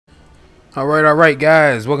Alright,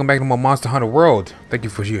 guys. Welcome back to my Monster Hunter World. Thank you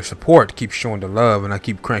for your support. Keep showing the love, and I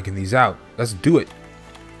keep cranking these out. Let's do it.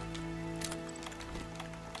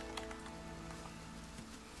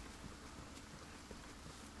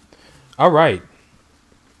 Alright.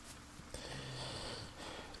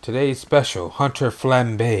 Today's special, Hunter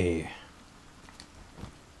Flambe.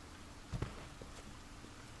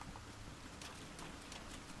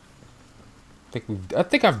 I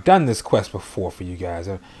think I've done this quest before for you guys.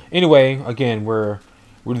 Anyway, again,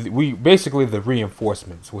 we basically the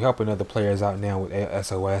reinforcements. We're helping other players out now with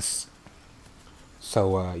SOS.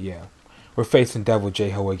 So yeah, we're facing Devil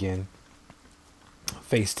J-Ho again.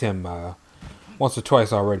 Faced him once or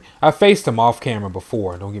twice already. I faced him off camera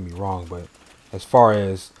before. Don't get me wrong, but as far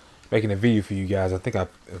as making a video for you guys, I think I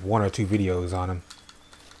have 1 or 2 videos on him.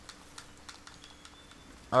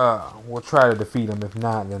 We'll try to defeat him. If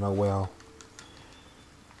not, then oh well.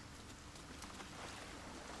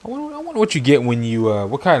 I wonder what you get when you,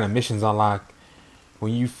 what kind of missions unlock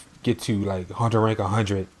when you get to, like, Hunter rank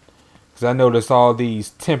 100. Because I noticed all these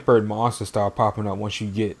tempered monsters start popping up once you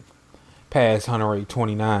get past Hunter rank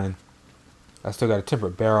 29. I still got a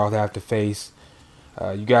tempered barrel that I have to face.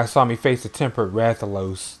 You guys saw me face the tempered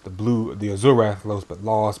Rathalos, the Azure Rathalos, but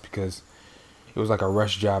lost because it was like a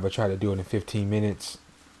rush job. I tried to do it in 15 minutes.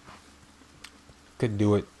 Couldn't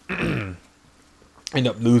do it. End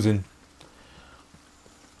up losing.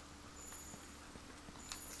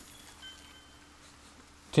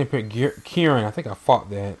 Tempered Kieran, I think I fought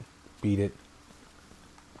that. Beat it.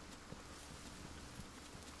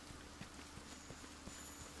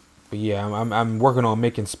 But yeah, I'm working on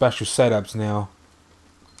making special setups now.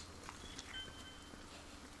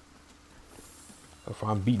 If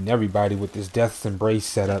I'm beating everybody with this Death's Embrace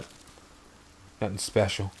setup. Nothing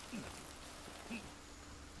special.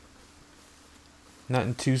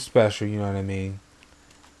 Nothing too special, you know what I mean?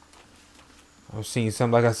 I've seen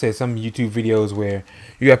some, like I said, some YouTube videos where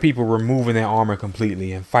you got people removing their armor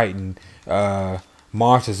completely and fighting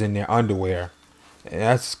monsters in their underwear. And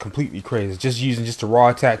that's completely crazy. Just using the raw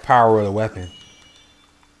attack power of the weapon.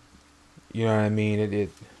 You know what I mean?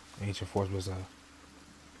 Ancient Force was a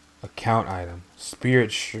count item.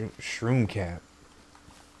 Spirit Shroom Cap.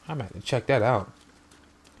 I'm gonna have to check that out.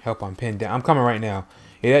 Help on pinned down. I'm coming right now.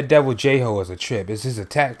 Yeah, that Devil J-Ho is a trip. It's his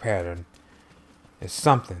attack pattern. It's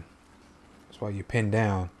something. That's why you pin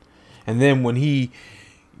down. And then when he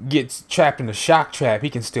gets trapped in a shock trap, he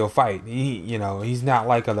can still fight. He's not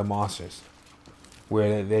like other monsters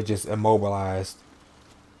where they're just immobilized.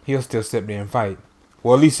 He'll still sit there and fight.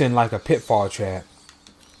 Well, at least in like a pitfall trap.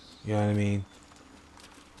 You know what I mean?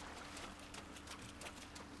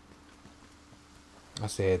 I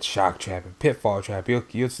said shock trap and pitfall trap.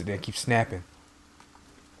 He'll sit there and keep snapping.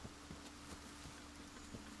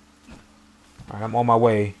 Alright, I'm on my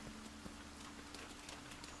way.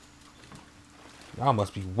 Y'all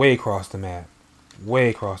must be way across the map. Way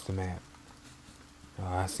across the map. Oh,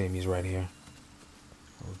 I see him. He's right here.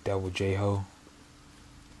 Oh, Devil J-Ho.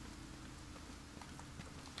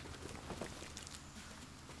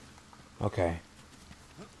 Okay.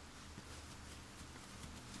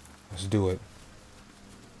 Let's do it.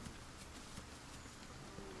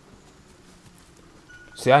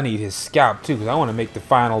 See, I need his scalp too, because I want to make the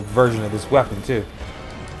final version of this weapon too.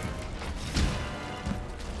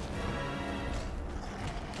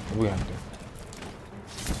 We have to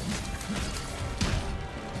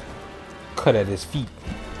cut at his feet.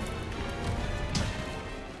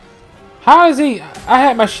 How is he? I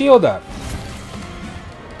had my shield up.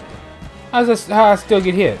 How's this? How I still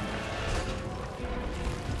get hit?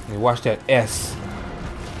 Hey, watch that S.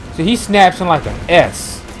 See, he snaps in like an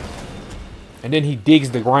S, and then he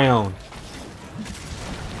digs the ground.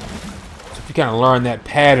 So if you kind of learn that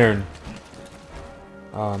pattern,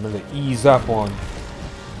 I'm gonna ease up on.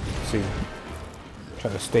 See,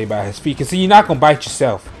 try to stay by his feet. Cause see, you're not gonna bite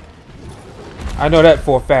yourself. I know that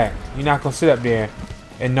for a fact. You're not gonna sit up there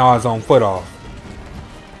and gnaw his own foot off.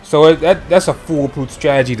 So that's a foolproof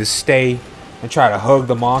strategy to stay and try to hug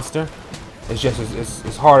the monster. It's just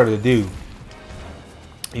it's harder to do.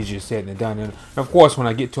 Easier said than done. And of course, when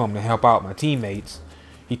I get to him to help out my teammates,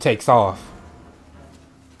 he takes off.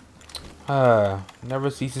 Never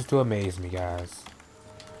ceases to amaze me, guys.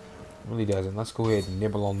 Really doesn't. Let's go ahead and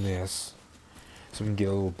nibble on this so we can get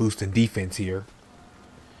a little boost in defense here.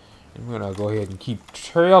 And we're gonna go ahead and keep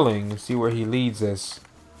trailing and see where he leads us.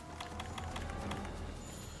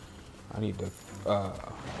 I need to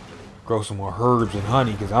grow some more herbs and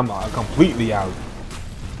honey because I'm completely out.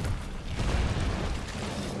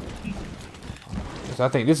 So I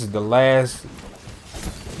think this is the last.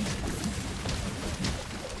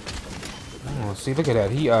 Oh, see, look at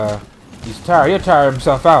that. He's tired. He'll tire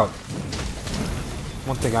himself out.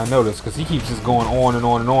 One thing I noticed, because he keeps just going on and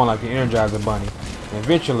on and on like the Energizer Bunny. And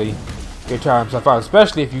eventually, he'll tire himself out.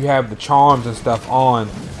 Especially if you have the charms and stuff on.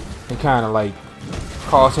 It kind of like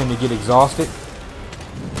cause him to get exhausted.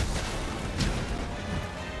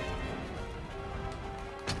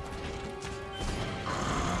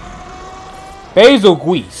 Basil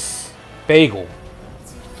Guise. Bagel.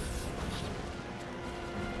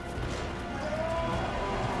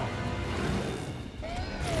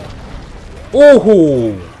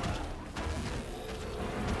 Oh!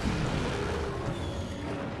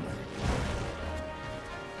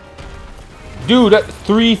 Dude, that's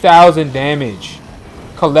 3,000 damage.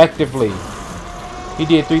 Collectively. He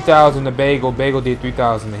did 3,000 to Bagel. Bagel did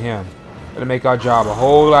 3,000 to him. That'll make our job a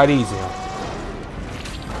whole lot easier.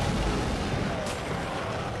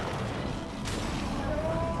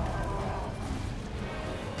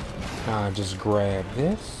 Just grab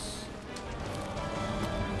this.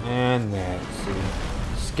 And that. See.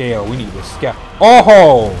 Scale. We need to scale.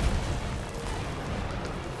 Oh!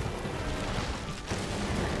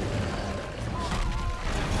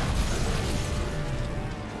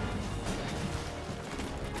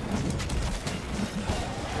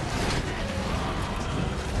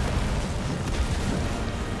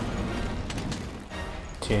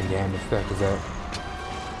 Damage. What the heck is that?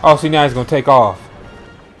 Oh, see, now he's gonna take off.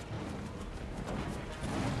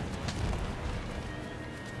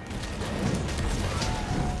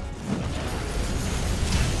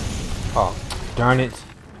 Oh, darn it.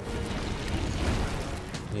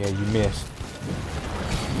 Yeah, you missed.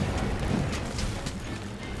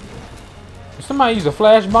 Did somebody use a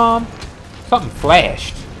flash bomb? Something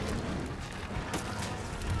flashed.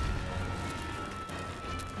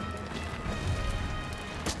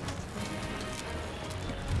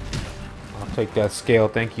 I'll take that scale,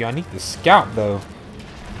 thank you. I need the scout, though.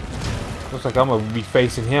 Looks like I'm going to be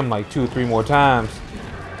facing him like 2 or 3 more times.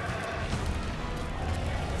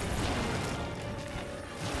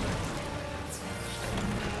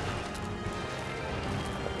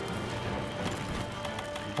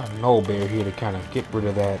 An old bear here to kind of get rid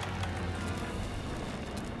of that.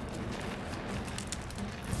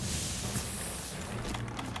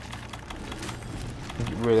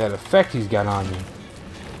 Get rid of that effect he's got on me.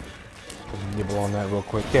 Nibble on that real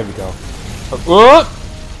quick. There we go.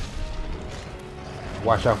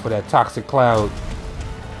 Watch out for that toxic cloud.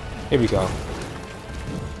 Here we go.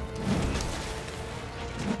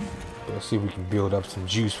 Let's see if we can build up some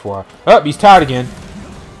juice for our... Oh, he's tired again.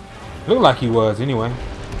 Looked like he was anyway.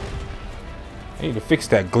 I need to fix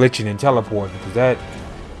that glitching and teleporting because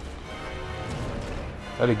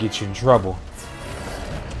that'll get you in trouble.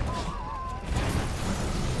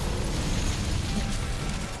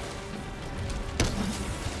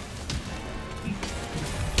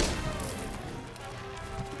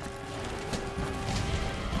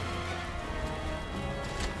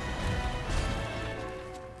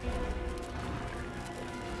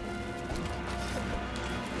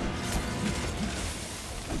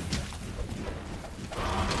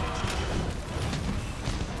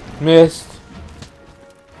 Missed.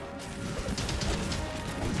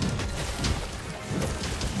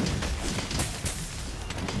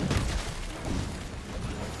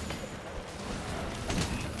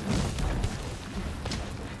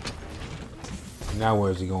 Now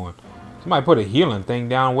where's he going? Somebody put a healing thing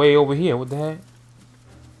down way over here. What the heck?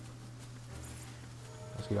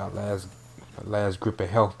 Let's get our last grip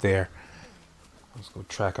of health there. Let's go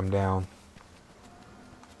track him down.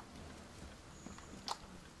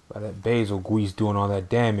 By that Basil Guise doing all that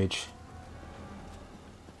damage.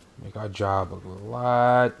 Make our job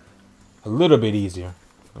a little bit easier.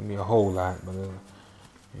 Not be a whole lot, but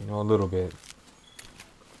you know, a little bit.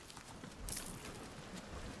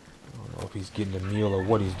 I don't know if he's getting a meal or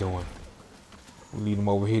what he's doing. We lead him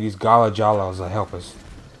over here. These Gala Jalas will help us.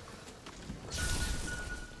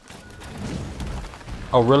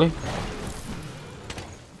 Oh, really?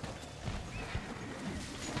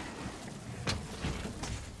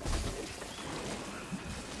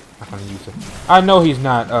 I know he's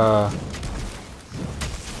not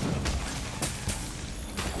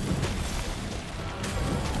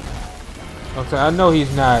okay, I know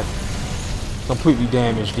he's not completely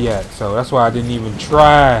damaged yet, so that's why I didn't even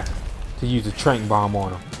try to use a trank bomb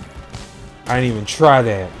on him. I didn't even try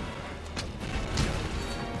that.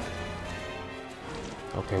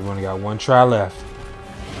 Okay, we only got 1 try left.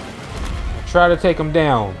 Try to take him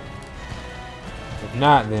down. If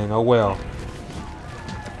not, then oh well.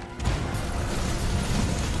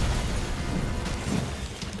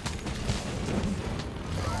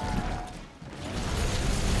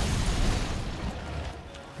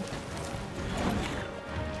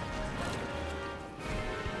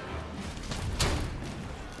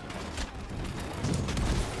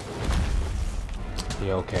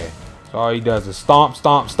 Yeah, okay. So all he does is stomp,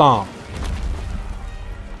 stomp, stomp.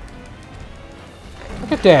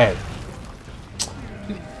 Look at that.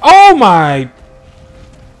 Oh my!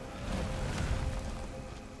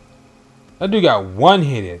 That dude got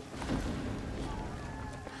one-hitted.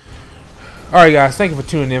 Alright guys, thank you for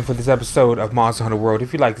tuning in for this episode of Monster Hunter World.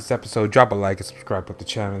 If you like this episode, drop a like and subscribe to the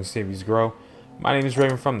channel and the series grow. My name is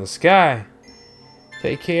Raven from the Sky.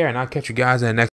 Take care, and I'll catch you guys in the next